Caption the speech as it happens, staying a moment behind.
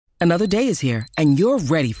Another day is here, and you're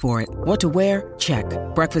ready for it. What to wear? Check.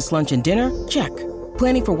 Breakfast, lunch, and dinner? Check.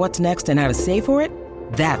 Planning for what's next and how to save for it?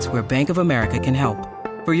 That's where Bank of America can help.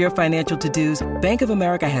 For your financial to-dos, Bank of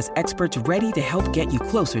America has experts ready to help get you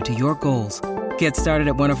closer to your goals. Get started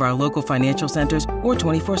at one of our local financial centers or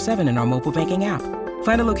 24/7 in our mobile banking app.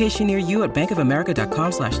 Find a location near you at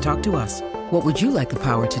bankofamerica.com/talktous. What would you like the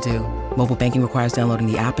power to do? Mobile banking requires downloading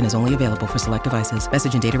the app and is only available for select devices.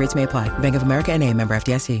 Message and data rates may apply. Bank of America N.A., member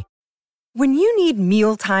FDIC. When you need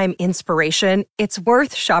mealtime inspiration, it's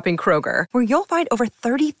worth shopping Kroger, where you'll find over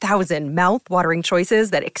 30,000 mouth-watering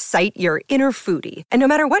choices that excite your inner foodie. And no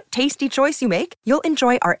matter what tasty choice you make, you'll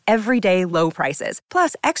enjoy our everyday low prices,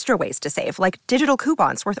 plus extra ways to save, like digital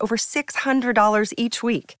coupons worth over $600 each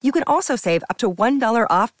week. You can also save up to $1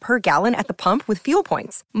 off per gallon at the pump with fuel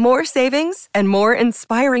points. More savings and more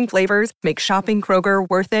inspiring flavors make shopping Kroger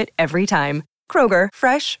worth it every time. Kroger,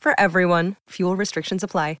 fresh for everyone. Fuel restrictions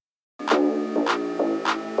apply.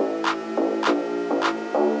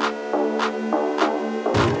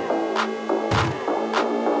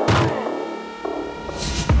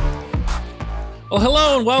 Well,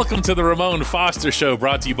 hello and welcome to the Ramon Foster Show,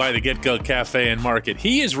 brought to you by the Get Go Cafe and Market.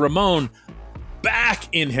 He is Ramon, back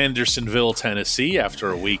in Hendersonville, Tennessee, after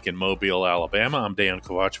a week in Mobile, Alabama. I'm Dan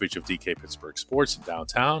Kovacevic of DK Pittsburgh Sports in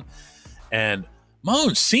downtown. And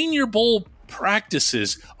Moan, Senior Bowl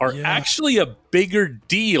practices are actually a bigger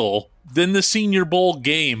deal than the Senior Bowl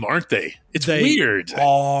game, aren't they? It's weird.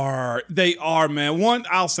 They are, man. One,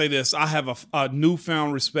 I'll say this. I have a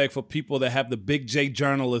newfound respect for people that have the Big J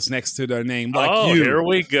journalists next to their name. Like you. Here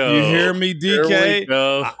we go. You hear me, DK? Here we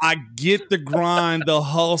go. I get the grind, the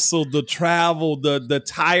hustle, the travel, the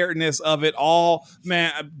tiredness of it all.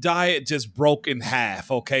 Man, diet just broke in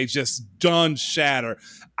half, okay? Just done shatter.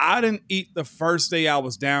 I didn't eat the first day I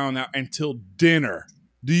was down there until dinner.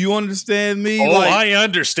 Do you understand me? Oh, I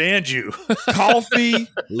understand you. Coffee, a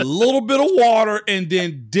little bit of water, and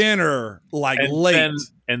then dinner late.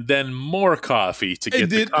 And then more coffee to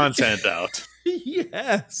get the content out.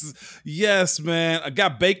 Yes, man. I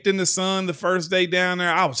got baked in the sun the first day down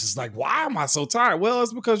there. I was just like, why am I so tired? Well,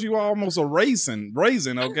 it's because you were almost a raisin,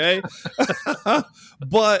 okay?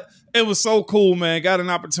 But it was so cool, man. Got an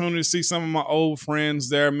opportunity to see some of my old friends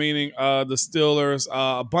there, meaning the Steelers,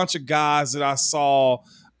 a bunch of guys that I saw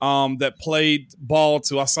that played ball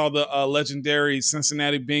too. I saw the legendary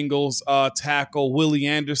Cincinnati Bengals tackle, Willie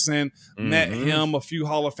Anderson, met him, a few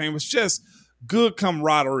Hall of Famers, just good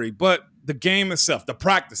camaraderie. But the game itself, the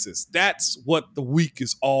practices, that's what the week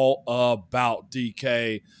is all about,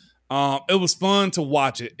 DK. It was fun to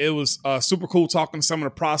watch it. It was super cool talking to some of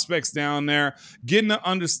the prospects down there, getting an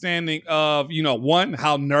understanding of, one,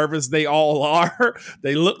 how nervous they all are.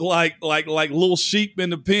 They look like little sheep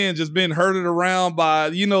in the pen just being herded around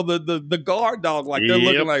by, the guard dog. Like they're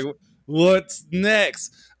looking like, what's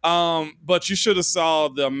next? But you should have saw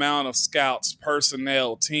the amount of scouts,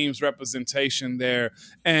 personnel, teams representation there.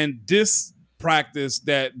 And this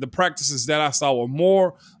the practices that I saw were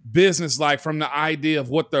more business-like, from the idea of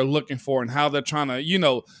what they're looking for and how they're trying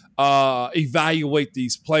to, evaluate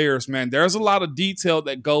these players, man. There's a lot of detail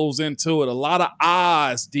that goes into it, a lot of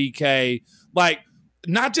eyes, DK, like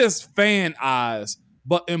not just fan eyes,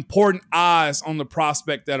 but important eyes on the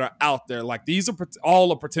prospect that are out there. Like these are all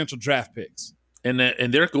the potential draft picks. And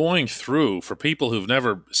they're going through, for people who've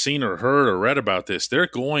never seen or heard or read about this, they're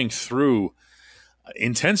going through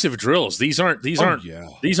intensive drills. These aren't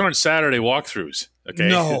Saturday walkthroughs. Okay,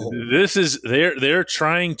 no, this is they're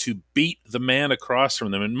trying to beat the man across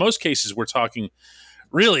from them. In most cases, we're talking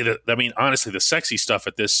really. Honestly, the sexy stuff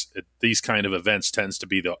at these kind of events tends to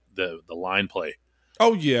be the line play.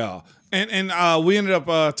 Oh yeah. And we ended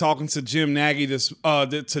up talking to Jim Nagy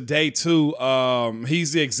today too.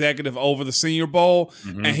 He's the executive over the Senior Bowl,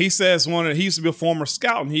 and he says he used to be a former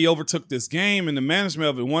scout, and he overtook this game and the management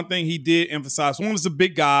of it. One thing he did emphasize: one is the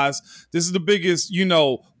big guys. This is the biggest,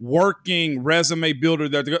 working resume builder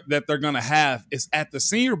that they're going to have is at the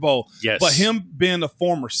Senior Bowl. Yes. But him being a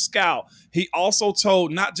former scout, he also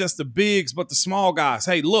told not just the bigs but the small guys,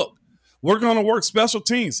 "Hey, look, we're going to work special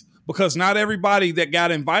teams." Because not everybody that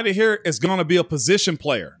got invited here is going to be a position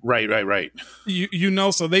player. Right.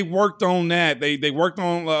 So they worked on that. They worked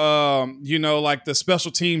on, like the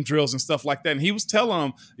special team drills and stuff like that. And he was telling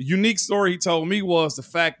them, a unique story he told me was the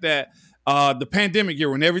fact that the pandemic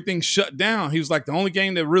year, when everything shut down, he was like, the only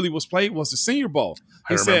game that really was played was the Senior Bowl.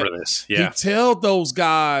 I remember this. Yeah. He told those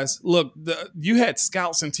guys, look, you had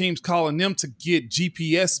scouts and teams calling them to get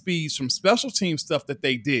GPS speeds from special team stuff that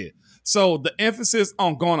they did. So the emphasis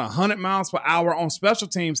on going 100 miles per hour on special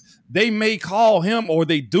teams, they may call him, or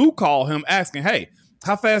they do call him, asking, hey,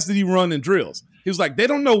 how fast did he run in drills? He was like, they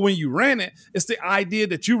don't know when you ran it. It's the idea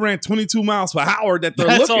that you ran 22 miles per hour that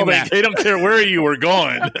they're looking at. They don't care where you were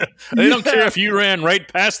going. They don't care if you ran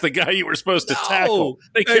right past the guy you were supposed to tackle.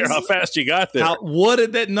 They care how fast you got there. What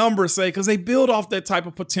did that number say? Because they build off that type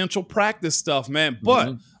of potential practice stuff, man.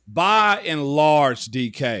 But by and large,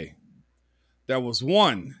 DK, there was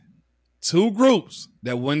 2 groups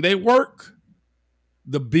that when they work,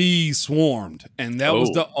 the bees swarmed, and that was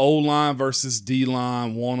the O-line versus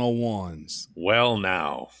D-line 101s. Well,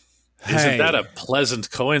 now, isn't that a pleasant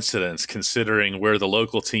coincidence considering where the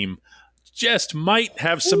local team just might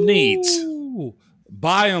have some needs?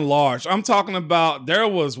 By and large, I'm talking about there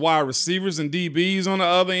was wide receivers and DBs on the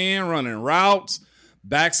other end running routes,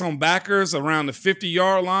 backs on backers around the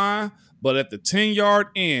 50-yard line, but at the 10-yard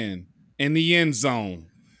end in the end zone,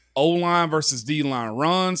 O-line versus D-line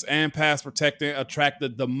runs and pass protecting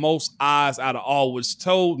attracted the most eyes out of all, which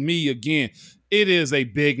told me, again, it is a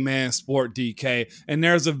big man sport, DK, and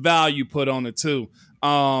there's a value put on it too.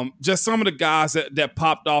 Just some of the guys that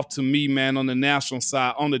popped off to me, man, on the national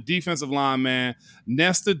side. On the defensive line, man,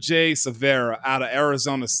 Nesta J. Severa out of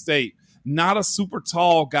Arizona State. Not a super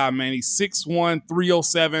tall guy, man. He's 6'1",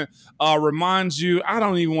 307. Reminds you, I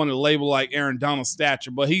don't even want to label like Aaron Donald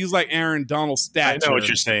stature, but he's like Aaron Donald stature. I know what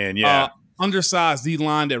you're saying, yeah. Undersized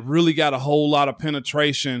D-line that really got a whole lot of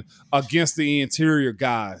penetration against the interior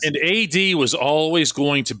guys. And AD was always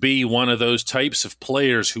going to be one of those types of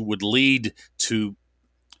players who would lead to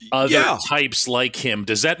other types like him.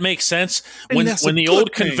 Does that make sense? When the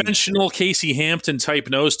old conventional Casey Hampton type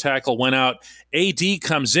nose tackle went out, AD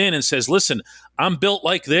comes in and says, listen, I'm built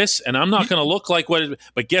like this and I'm not going to look like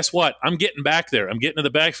but guess what? I'm getting back there. I'm getting to the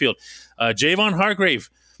backfield. Javon Hargrave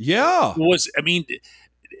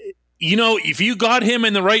if you got him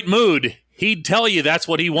in the right mood, he'd tell you that's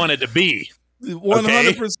what he wanted to be.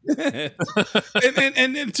 100%.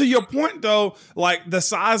 And to your point, though, like the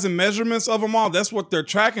size and measurements of them all, that's what they're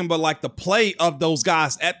tracking. But like the play of those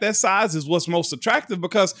guys at that size is what's most attractive,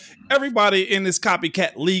 because everybody in this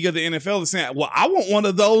copycat league of the NFL is saying, well, I want one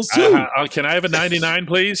of those too. Can I have a 99,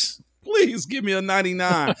 please? Please give me a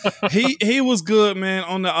 99. He was good, man.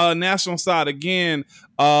 On the national side, again,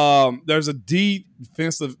 there's a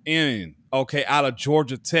defensive end, out of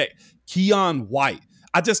Georgia Tech, Keon White.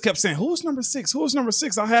 I just kept saying, who's number 6? Who's number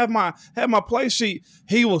 6? I had my play sheet.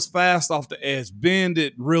 He was fast off the edge,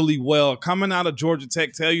 bended really well. Coming out of Georgia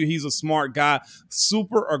Tech, tell you he's a smart guy,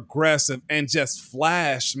 super aggressive, and just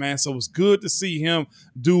flashed, man. So it was good to see him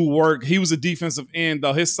do work. He was a defensive end,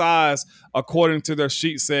 though. His size, according to their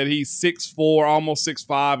sheet, said he's 6'4", almost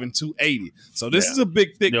 6'5", and 280. So this is a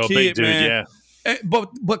big, thick kid, big dude, man. Yeah.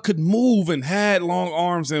 But could move and had long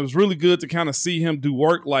arms, and it was really good to kind of see him do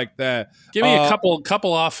work like that. Give me a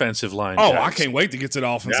couple offensive line. Oh, guys. I can't wait to get to the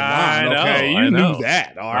offensive line. Okay, you knew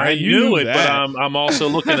that. All right, you knew it, but I'm also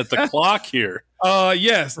looking at the clock here.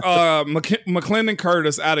 Yes. McClendon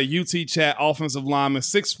Curtis out of UT Chat, offensive lineman,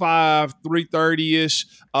 6'5", 330-ish,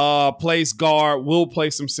 plays guard, will play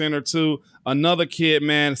some center too. Another kid,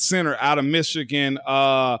 man, center out of Michigan,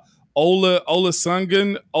 Ola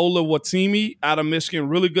Watimi out of Michigan,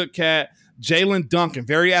 really good cat. Jalen Duncan,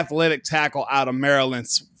 very athletic tackle out of Maryland.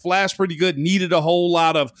 Flashed pretty good, needed a whole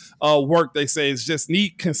lot of work, they say. It's just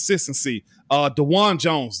need consistency. DeJuan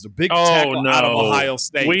Jones, the big tackle out of Ohio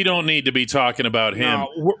State. We don't need to be talking about him.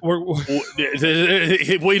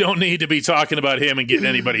 We don't need to be talking about him and getting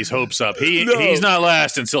anybody's hopes up. He's not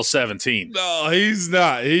last until 17. No, he's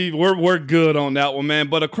not. We're good on that one, man.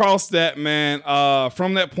 But across that, man,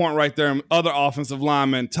 from that point right there, other offensive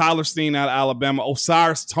linemen, Tyler Steen out of Alabama,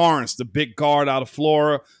 Osiris Torrance, the big guard out of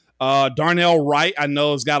Florida, Darnell Wright, I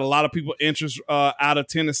know, has got a lot of people interest out of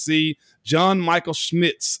Tennessee. John Michael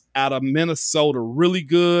Schmitz out of Minnesota, really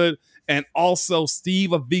good. And also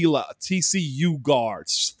Steve Avila, TCU guard,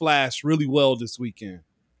 flashed really well this weekend.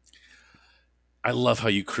 I love how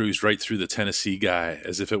you cruised right through the Tennessee guy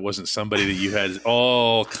as if it wasn't somebody that you had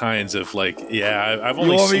all kinds of I've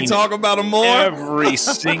only seen me talk about him more? Every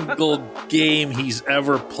single game he's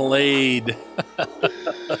ever played.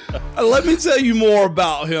 Let me tell you more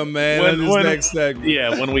about him, man, in this next segment.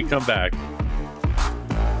 Yeah, when we come back.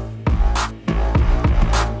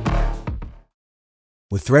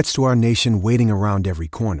 With threats to our nation waiting around every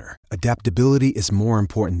corner, adaptability is more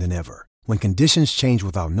important than ever. When conditions change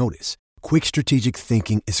without notice, quick strategic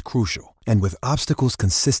thinking is crucial. And with obstacles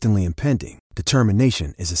consistently impending,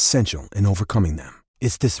 determination is essential in overcoming them.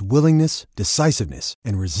 It's this willingness, decisiveness,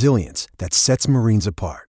 and resilience that sets Marines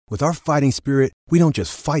apart. With our fighting spirit, we don't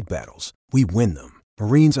just fight battles, we win them.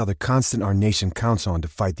 Marines are the constant our nation counts on to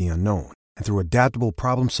fight the unknown. And through adaptable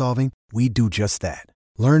problem solving, we do just that.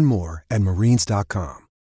 Learn more at marines.com.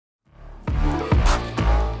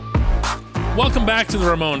 Welcome back to the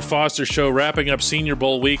Ramon Foster Show. Wrapping up Senior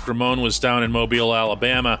Bowl week, Ramon was down in Mobile,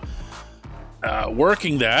 Alabama,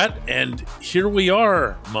 working that, and here we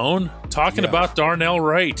are, Moan, talking about Darnell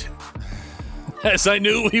Wright, as I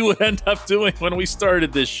knew we would end up doing when we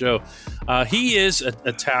started this show. He is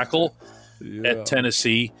a tackle at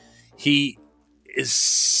Tennessee. He is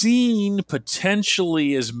seen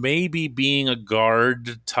potentially as maybe being a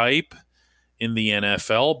guard type in the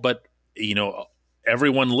NFL, but, you know,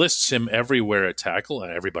 everyone lists him everywhere at tackle,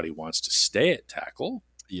 and everybody wants to stay at tackle.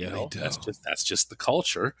 Yeah, you know, they do. That's just the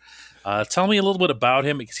culture. Tell me a little bit about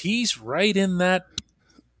him, because he's right in that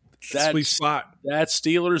sweet spot, that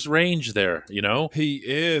Steelers range there. You know, he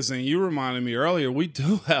is. And you reminded me earlier, we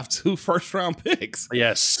do have 2 first-round picks.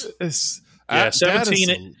 Yes,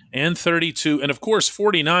 17 and 32, and of course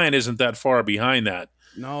 49 isn't that far behind that.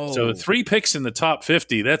 No, so 3 picks in the top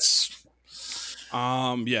 50. That's.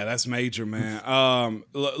 That's major, man.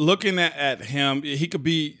 Looking at him, he could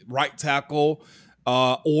be right tackle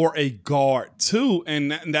or a guard too,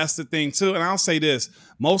 and that's the thing too. And I'll say this: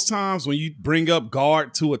 most times when you bring up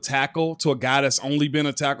guard to a tackle, to a guy that's only been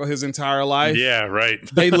a tackle his entire life, yeah, right,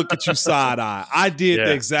 they look at you side eye. I did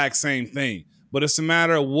the exact same thing, but it's a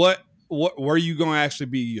matter of where you going to actually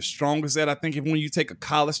be your strongest at. I think when you take a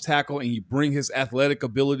college tackle and you bring his athletic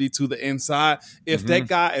ability to the inside, if that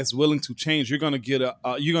guy is willing to change, you're going to get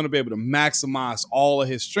you're going to be able to maximize all of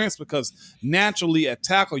his strengths, because naturally at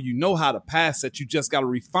tackle, you know how to pass it. You just got to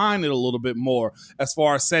refine it a little bit more as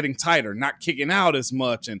far as setting tighter, not kicking out as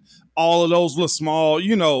much, and all of those little small,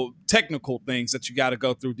 technical things that you got to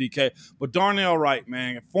go through, DK. But Darnell Wright,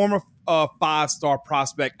 man, former 5-star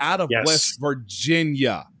prospect out of West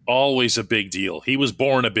Virginia. Always a big deal. He was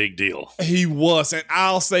born a big deal. He was. And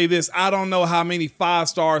I'll say this, I don't know how many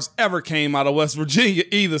 5-stars ever came out of West Virginia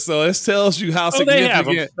either. So this tells you how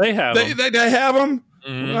significant. They have them. They have them?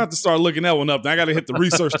 Mm-hmm. We're going to have to start looking that one up. I got to hit the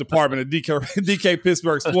research department at DK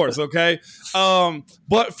Pittsburgh Sports, okay?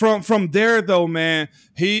 But from there, though, man,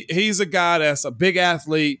 he's a guy that's a big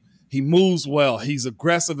athlete. He moves well. He's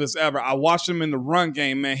aggressive as ever. I watched him in the run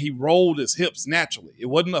game, man. He rolled his hips naturally. It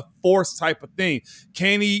wasn't a forced type of thing.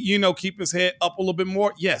 Can he, keep his head up a little bit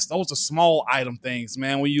more? Yes, those are small item things,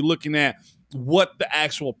 man, when you're looking at what the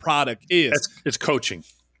actual product is. It's coaching.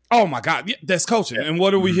 Oh, my God. Yeah, that's coaching. Yeah. And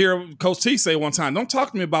what do we hear Coach T say one time? Don't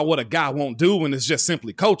talk to me about what a guy won't do when it's just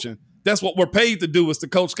simply coaching. That's what we're paid to do, is to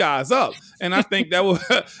coach guys up. And I think that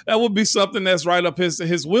would be something that's right up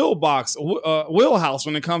his wheelhouse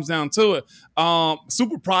when it comes down to it.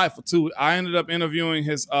 Super prideful, too. I ended up interviewing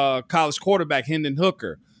his college quarterback, Hendon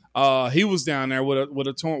Hooker. He was down there with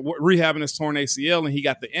rehabbing his torn ACL, and he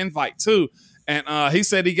got the invite, too. And he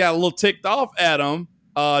said he got a little ticked off at him.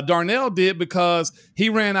 Darnell did, because he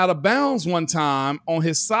ran out of bounds one time on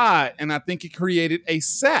his side, and I think he created a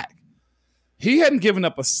sack. He hadn't given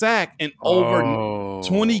up a sack in over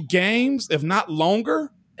 20 games, if not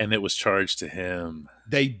longer. And it was charged to him.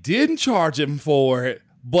 They didn't charge him for it,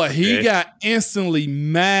 but he got instantly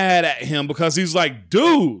mad at him, because he's like,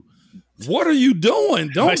 dude, what are you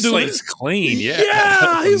doing? Don't my do slate's this. Clean, yeah.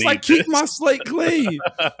 Yeah, he's like, keep my slate clean.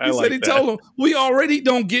 He told him, we already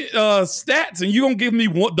don't get stats, and you gonna give me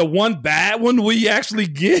the one bad one we actually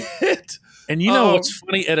get? And you know what's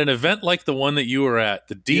funny? At an event like the one that you were at,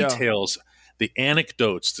 the details, the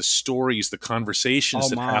anecdotes, the stories, the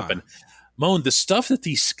conversations that happen, Moan, the stuff that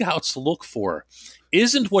these scouts look for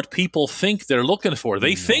isn't what people think they're looking for.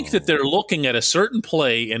 They think that they're looking at a certain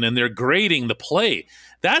play, and then they're grading the play.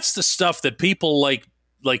 That's the stuff that people like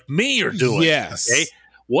me are doing. Yes. Okay?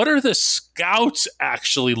 What are the scouts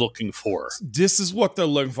actually looking for? This is what they're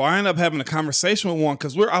looking for. I ended up having a conversation with one,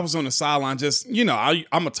 because I was on the sideline just, I'm going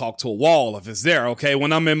to talk to a wall if it's there, okay?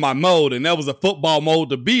 When I'm in my mode, and that was a football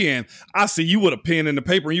mode to be in, I see you with a pen and the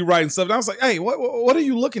paper and you writing stuff. And I was like, hey, what are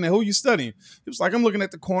you looking at? Who are you studying? He was like, I'm looking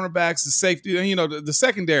at the cornerbacks, the safety, and, the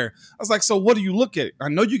secondary. I was like, so what do you look at? I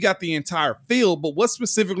know you got the entire field, but what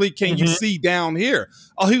specifically can you see down here?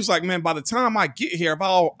 Oh, he was like, man, by the time I get here,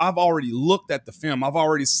 I've already looked at the film. I've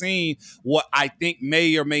already seen what I think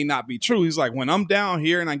may or may not be true. He's like, when I'm down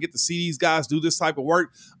here and I get to see these guys do this type of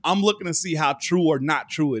work, I'm looking to see how true or not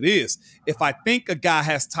true it is. If I think a guy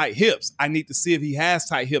has tight hips, I need to see if he has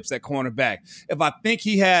tight hips at cornerback. If I think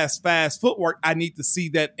he has fast footwork, I need to see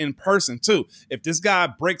that in person too. If this guy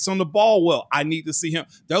breaks on the ball well, I need to see him.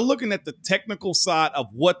 They're looking at the technical side of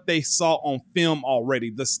what they saw on film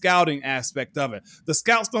already, the scouting aspect of it. The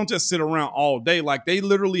scouts don't just sit around all day. Like, they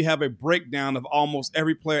literally have a breakdown of almost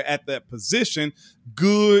every player at that position: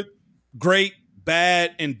 good, great,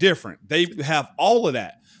 bad, and different. They have all of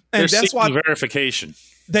that. And They're that's why verification.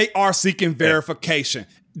 They are seeking verification.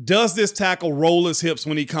 Does this tackle roll his hips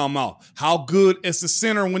when he come off? How good is the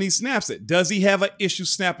center when he snaps it? Does he have an issue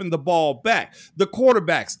snapping the ball back? The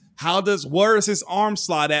quarterbacks, where is his arm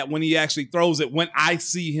slide at when he actually throws it when I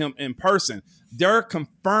see him in person? They're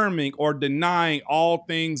confirming or denying all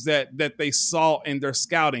things that they saw in their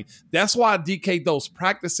scouting. That's why, DK, those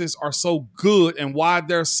practices are so good and why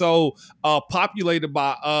they're so populated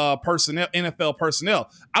by personnel, NFL personnel.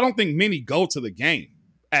 I don't think many go to the game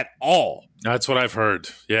at all. That's what I've heard.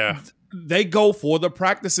 Yeah. They go for the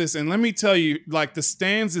practices. And let me tell you, like, the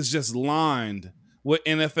stands is just lined with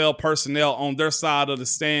NFL personnel on their side of the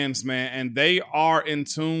stands, man. And they are in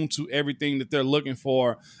tune to everything that they're looking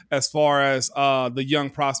for as far as the young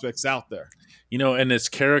prospects out there. You know, and it's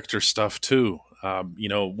character stuff too. You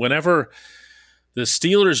know, whenever the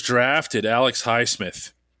Steelers drafted Alex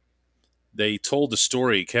Highsmith, they told the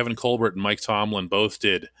story, Kevin Colbert and Mike Tomlin both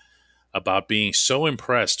did, about being so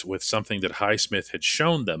impressed with something that Highsmith had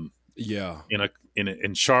shown them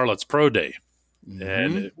in Charlotte's Pro Day. Mm-hmm.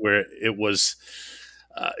 And where it was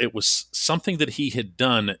something that he had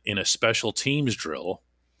done in a special teams drill,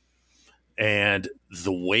 and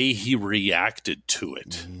the way he reacted to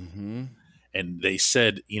it. Mm-hmm. And they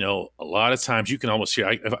said, you know, a lot of times you can almost hear,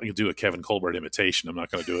 if I can do a Kevin Colbert imitation, I'm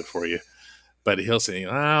not going to do it for you, but he'll say, you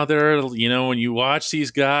know, when you watch these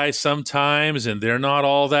guys sometimes and they're not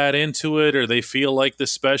all that into it, or they feel like the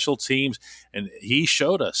special teams, and he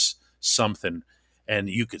showed us something, and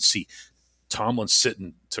you could see Tomlin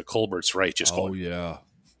sitting to Colbert's right, just going,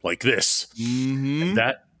 like this. Mm-hmm.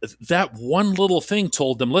 That one little thing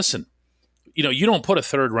told them, listen, you know, you don't put a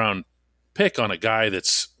third round pick on a guy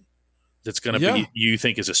that's going to be, you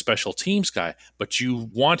think is a special teams guy, but you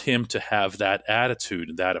want him to have that attitude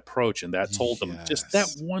and that approach. And that told them just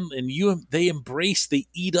that one. And they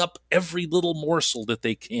eat up every little morsel that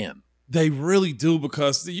they can. They really do,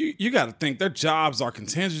 because you got to think their jobs are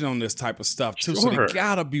contingent on this type of stuff too. Sure. So they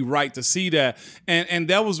got to be right to see that. And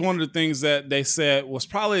that was one of the things that they said was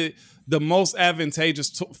probably the most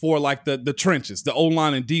advantageous for like the trenches, the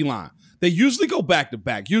O-line and D-line. They usually go back to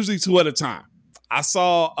back, usually two at a time. I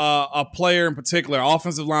saw a player in particular,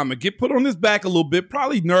 offensive lineman, get put on his back a little bit,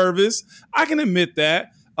 probably nervous. I can admit that.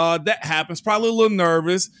 That happens, probably a little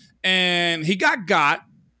nervous. And he got,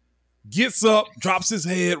 gets up, drops his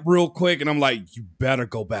head real quick, and I'm like, you better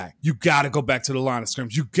go back. You got to go back to the line of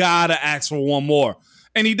scrimmage. You got to ask for one more.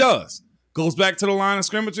 And he does. Goes back to the line of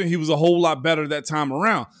scrimmage, and he was a whole lot better that time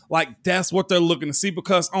around. Like, that's what they're looking to see,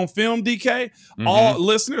 because on film, DK, all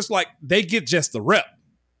listeners, like, they get just the rep.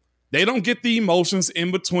 They don't get the emotions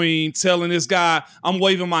in between telling this guy, I'm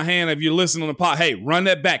waving my hand if you're listening to the pod, hey, run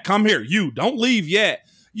that back. Come here. You don't leave yet.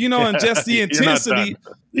 You know, and just the intensity.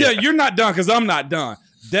 You're not done because I'm not done.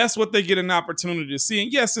 That's what they get an opportunity to see.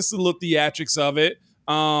 And yes, it's a little theatrics of it.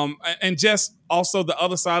 And just also the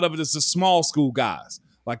other side of it is the small school guys.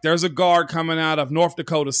 Like, there's a guard coming out of North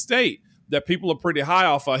Dakota State that people are pretty high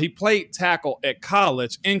off of. He played tackle in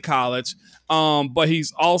college, but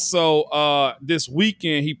he's also this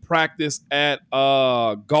weekend he practiced at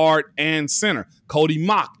guard and center. Cody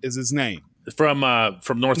Mock is his name. From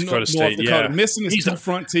North Dakota State, Dakota. Missing his two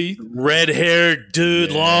front teeth. Red-haired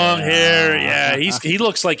dude, long hair. Yeah, he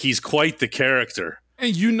looks like he's quite the character.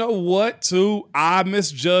 And you know what, too? I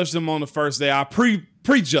misjudged him on the first day. I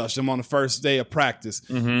prejudged him on the first day of practice.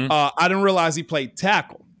 Mm-hmm. I didn't realize he played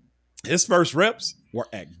tackle. His first reps were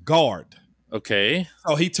at guard. Okay.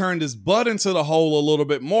 So he turned his butt into the hole a little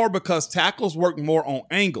bit more, because tackles work more on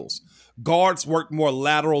angles. Guards work more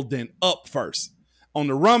lateral than up first. On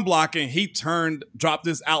the run blocking, he dropped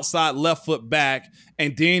his outside left foot back,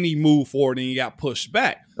 and then he moved forward and he got pushed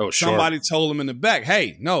back. Oh, sure. Somebody told him in the back,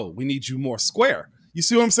 hey, no, we need you more square. You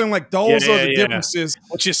see what I'm saying? Like, those are the differences.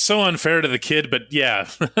 Which is so unfair to the kid, but yeah.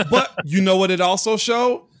 But you know what it also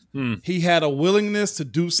showed? He had a willingness to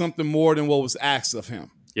do something more than what was asked of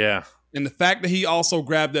him. Yeah. And the fact that he also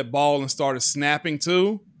grabbed that ball and started snapping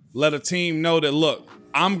too, let a team know that, look,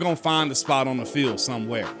 I'm going to find a spot on the field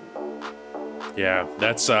somewhere. Yeah,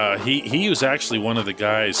 that's he was actually one of the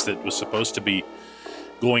guys that was supposed to be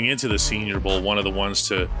going into the Senior Bowl, one of the ones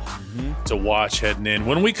to watch heading in.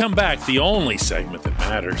 When we come back, the only segment that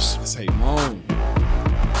matters. Say Moan.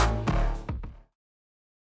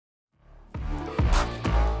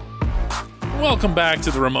 Welcome back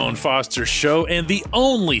to the Ramon Foster Show, and the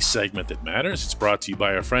only segment that matters. It's brought to you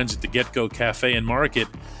by our friends at the Get Go Cafe and Market,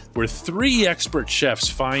 where 3 expert chefs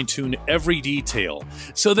fine-tune every detail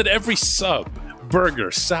so that every sub,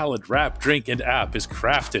 burger, salad, wrap, drink, and app is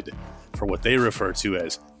crafted for what they refer to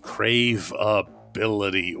as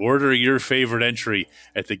craveability. Order your favorite entry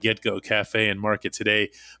at the Get Go Cafe and Market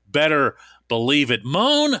today. Better believe it.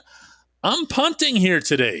 Moan, I'm punting here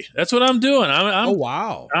today. That's what I'm doing. Oh,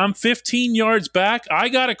 wow. I'm 15 yards back. I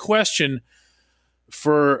got a question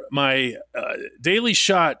for my Daily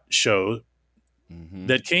Shot show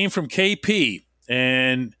that came from KP,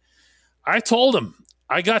 and I told him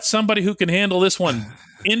I got somebody who can handle this one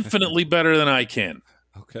infinitely better than I can.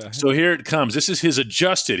 Okay. So here it comes. This is his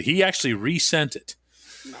adjusted. He actually resent it.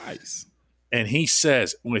 Nice. And he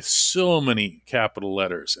says, with so many capital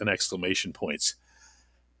letters and exclamation points,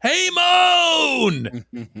 "Hey, Moan!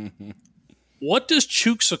 What does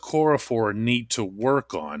Chuks Okorafor need to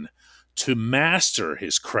work on to master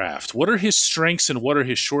his craft? What are his strengths and what are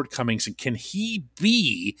his shortcomings? And can he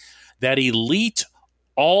be that elite,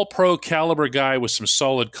 all-pro caliber guy with some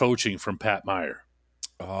solid coaching from Pat Meyer?"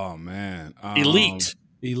 Oh, man. Elite.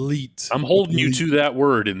 Elite. I'm holding you to that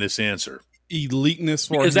word in this answer. Eliteness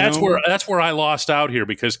for Because him. that's where I lost out here.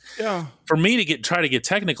 Because Yeah. for me to try to get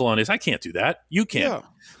technical on this, I can't do that. You can't. Yeah.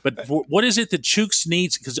 But what is it that Chuks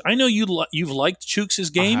needs? Because I know you've liked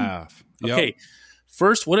Chuks' game. I have. Yep. Okay.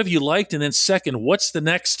 First, what have you liked? And then second, what's the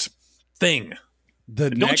next thing?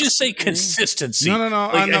 Don't just say consistency. No.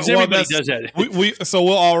 Like, I know. everybody does that. So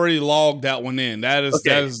we'll already log that one in. That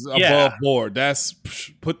is above Yeah. board. That's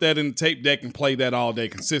put that in the tape deck and play that all day.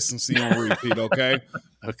 Consistency on repeat. Okay.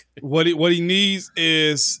 Okay. What he needs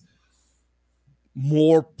is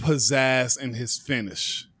more pizzazz in his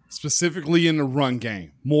finish, specifically in the run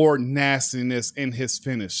game. More nastiness in his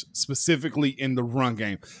finish, specifically in the run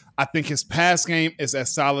game. I think his pass game is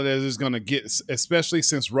as solid as it's going to get, especially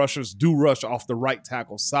since rushers do rush off the right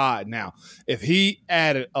tackle side now. If he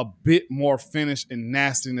added a bit more finish and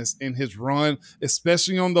nastiness in his run,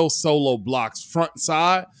 especially on those solo blocks front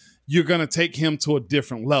side, you're going to take him to a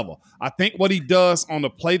different level. I think what he does on a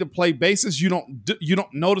play-to-play basis, you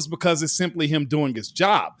don't notice because it's simply him doing his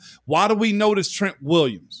job. Why do we notice Trent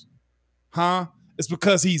Williams? Huh? It's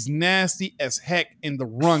because he's nasty as heck in the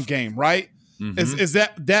run game, right?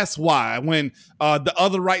 Mm-hmm. That's why when the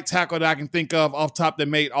other right tackle that I can think of off top that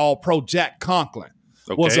made All-Pro, Jack Conklin,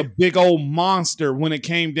 was a big old monster when it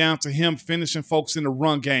came down to him finishing folks in the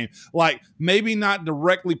run game. Like maybe not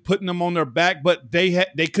directly putting them on their back, but they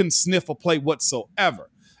couldn't sniff a play whatsoever.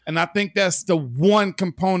 And I think that's the one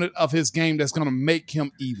component of his game that's going to make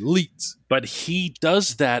him elite. But he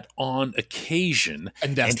does that on occasion,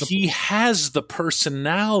 and he has the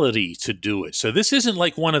personality to do it. So this isn't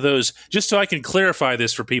like one of those, just so I can clarify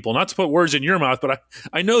this for people, not to put words in your mouth, but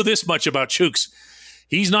I know this much about Chuks.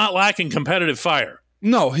 He's not lacking competitive fire.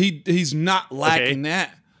 No, he's not lacking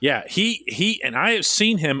that. Yeah, he and I have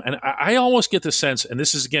seen him, and I almost get the sense, and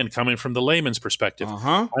this is, again, coming from the layman's perspective,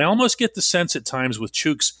 I almost get the sense at times with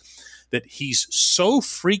Chuks that he's so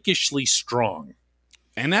freakishly strong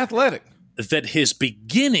and athletic that his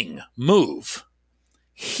beginning move,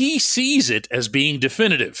 he sees it as being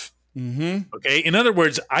definitive. Mm-hmm. Okay? In other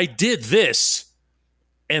words, I did this,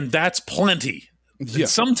 and that's plenty. Yeah.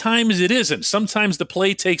 Sometimes it isn't. Sometimes the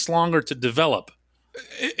play takes longer to develop.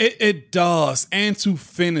 It does, and to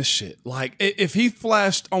finish it. Like if he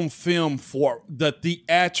flashed on film for the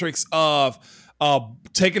theatrics of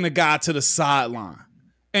taking a guy to the sideline,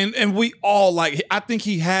 and we all I think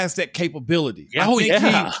he has that capability. Oh,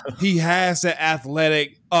 yeah. He has that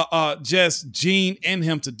athletic just gene in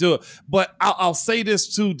him to do it. But I'll say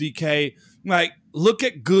this too, DK. Like, look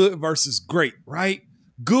at good versus great, right?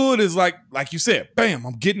 Good is like you said, bam,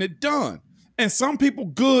 I'm getting it done. And some people,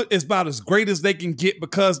 good is about as great as they can get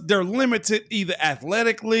because they're limited either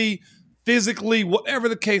athletically, physically, whatever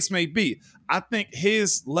the case may be. I think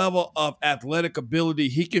his level of athletic ability,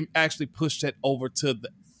 he can actually push that over to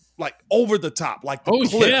over the top, like the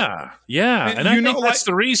cliff. Yeah. And I think that's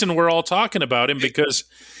the reason we're all talking about him, because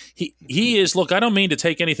he is, look, I don't mean to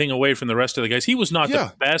take anything away from the rest of the guys. He was not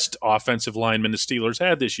the best offensive lineman the Steelers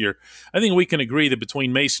had this year. I think we can agree that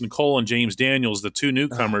between Mason Cole and James Daniels, the two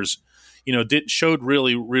newcomers, showed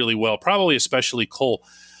really, really well, probably especially Cole.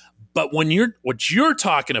 But what you're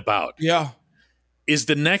talking about is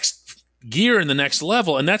the next gear and the next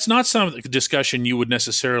level. And that's not some discussion you would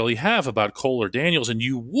necessarily have about Cole or Daniels, and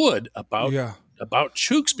you would about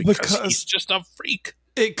Chuks because he's just a freak.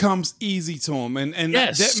 It comes easy to him. And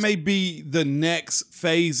that may be the next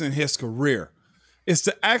phase in his career, is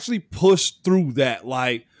to actually push through that,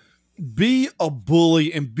 be a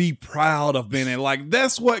bully and be proud of being it.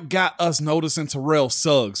 That's what got us noticing Terrell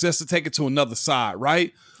Suggs, just to take it to another side,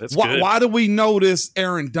 right? Why do we notice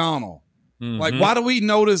Aaron Donald? Mm-hmm. Why do we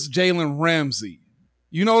notice Jalen Ramsey?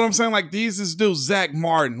 You know what I'm saying? These dudes, Zach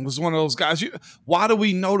Martin was one of those guys. Why do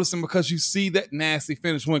we notice him? Because you see that nasty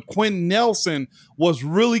finish. When Quinn Nelson was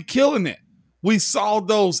really killing it, we saw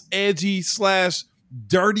those edgy /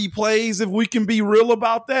 dirty plays, if we can be real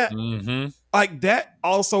about that. Mm-hmm. Like, that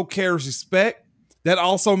also carries respect. That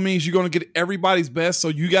also means you're going to get everybody's best. So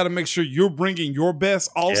you got to make sure you're bringing your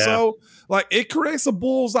best also. Yeah. Like, it creates a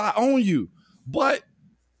bullseye on you. But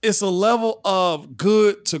it's a level of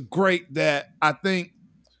good to great that I think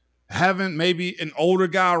having maybe an older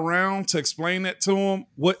guy around to explain that to him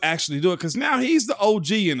would actually do it. Because now he's the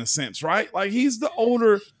OG in a sense, right? Like, he's the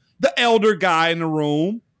elder guy in the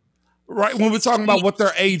room, right? When we're talking about what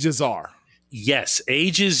their ages are. Yes.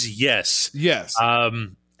 Ages, yes. Yes.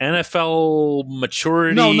 NFL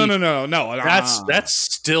maturity. No. That's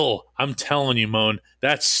still, I'm telling you, Moan,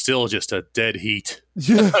 that's still just a dead heat.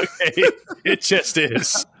 Yeah. Okay? It just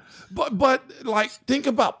is. But like, think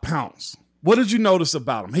about Pounce. What did you notice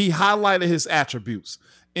about him? He highlighted his attributes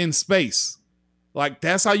in space. Like,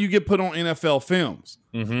 that's how you get put on NFL films.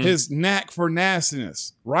 Mm-hmm. His knack for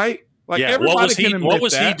nastiness, right? Like, yeah, everybody what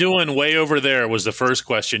was he doing way over there was the first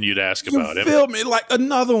question you'd ask about him. You feel me? Like,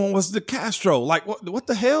 another one was the Castro. Like, what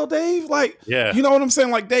the hell, Dave? Like, yeah. You know what I'm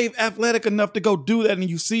saying? Like, Dave athletic enough to go do that, and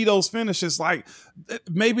you see those finishes. Like,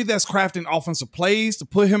 maybe that's crafting offensive plays to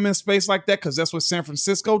put him in space like that, because that's what San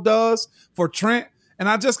Francisco does for Trent. And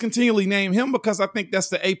I just continually name him because I think that's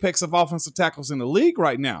the apex of offensive tackles in the league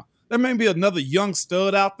right now. There may be another young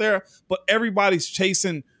stud out there, but everybody's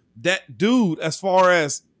chasing that dude as far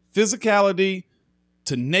as physicality,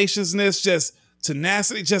 tenaciousness, just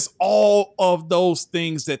tenacity, just all of those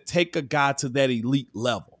things that take a guy to that elite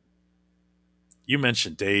level. You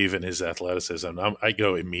mentioned Dave and his athleticism. I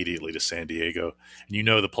go immediately to San Diego, and you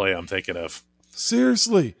know the play I'm thinking of.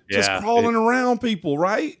 Seriously, just crawling around people,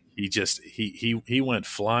 right? He went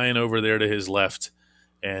flying over there to his left,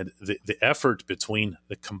 and the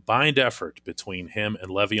combined effort between him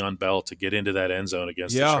and Le'Veon Bell to get into that end zone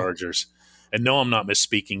against the Chargers. And no, I'm not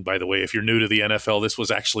misspeaking, by the way. If you're new to the NFL, this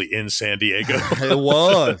was actually in San Diego. It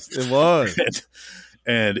was.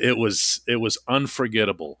 And it was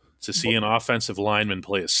unforgettable to see an offensive lineman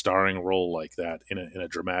play a starring role like that in a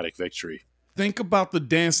dramatic victory. Think about the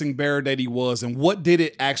dancing bear that he was, and what did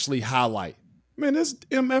it actually highlight? Man, this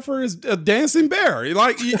MFer is a dancing bear.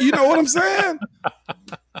 Like, you know what I'm saying?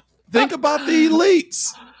 Think about the elites.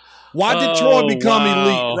 Why did Troy become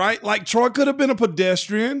elite, right? Like, Troy could have been a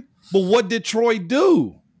pedestrian. But what did Troy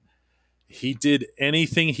do? He did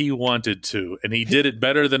anything he wanted to, and he did it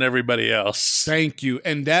better than everybody else. Thank you.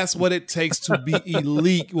 And that's what it takes to be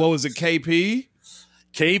elite. What was it, KP?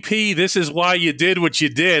 KP, this is why you did what you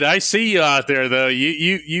did. I see you out there, though.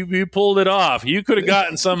 You pulled it off. You could have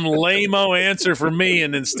gotten some lame-o answer from me,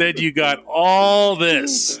 and instead you got all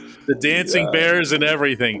this, the dancing bears and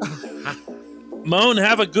everything. Moan,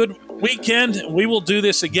 have a good weekend. We will do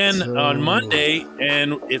this again on Monday,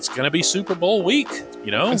 and it's going to be Super Bowl week,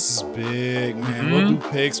 you know? This is big, man. Mm-hmm. We'll do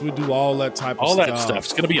picks. We'll do all that type of stuff. All that stuff.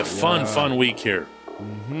 It's going to be a fun week here.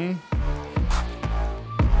 Mm-hmm.